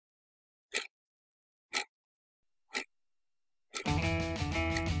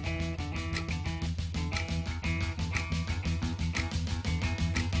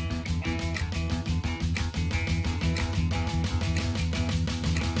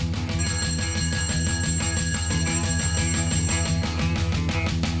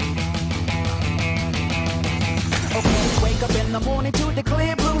pointing to the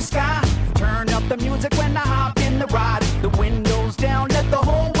clear blue sky. Turn up the music when I hop in the ride. The windows down, let the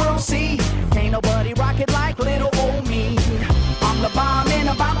whole world see. Ain't nobody rock it like little old me. I'm the bomb and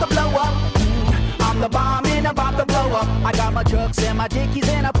about to blow up. I'm the bomb and about to blow up. I got my trucks and my dickies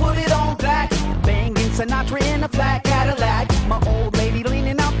and I put it on black. Banging Sinatra in a flat Cadillac. My old lady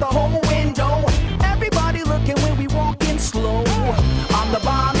leaning out the whole window. Everybody looking when we walking slow. I'm the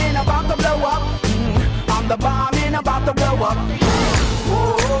bomb and about to blow up. I'm the bomb and about to blow up.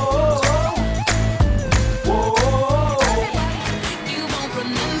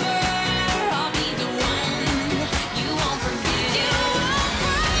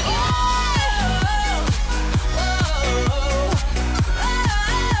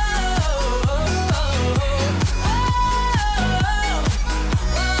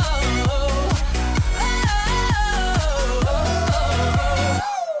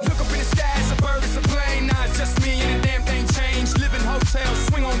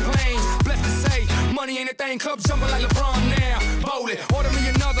 Money ain't a thing, club jumping like LeBron now. Bowl it, order me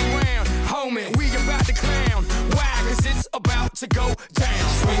another round. Homie, we about to clown. Why? Cause it's about to go down.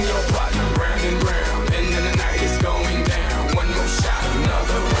 Swing your partner.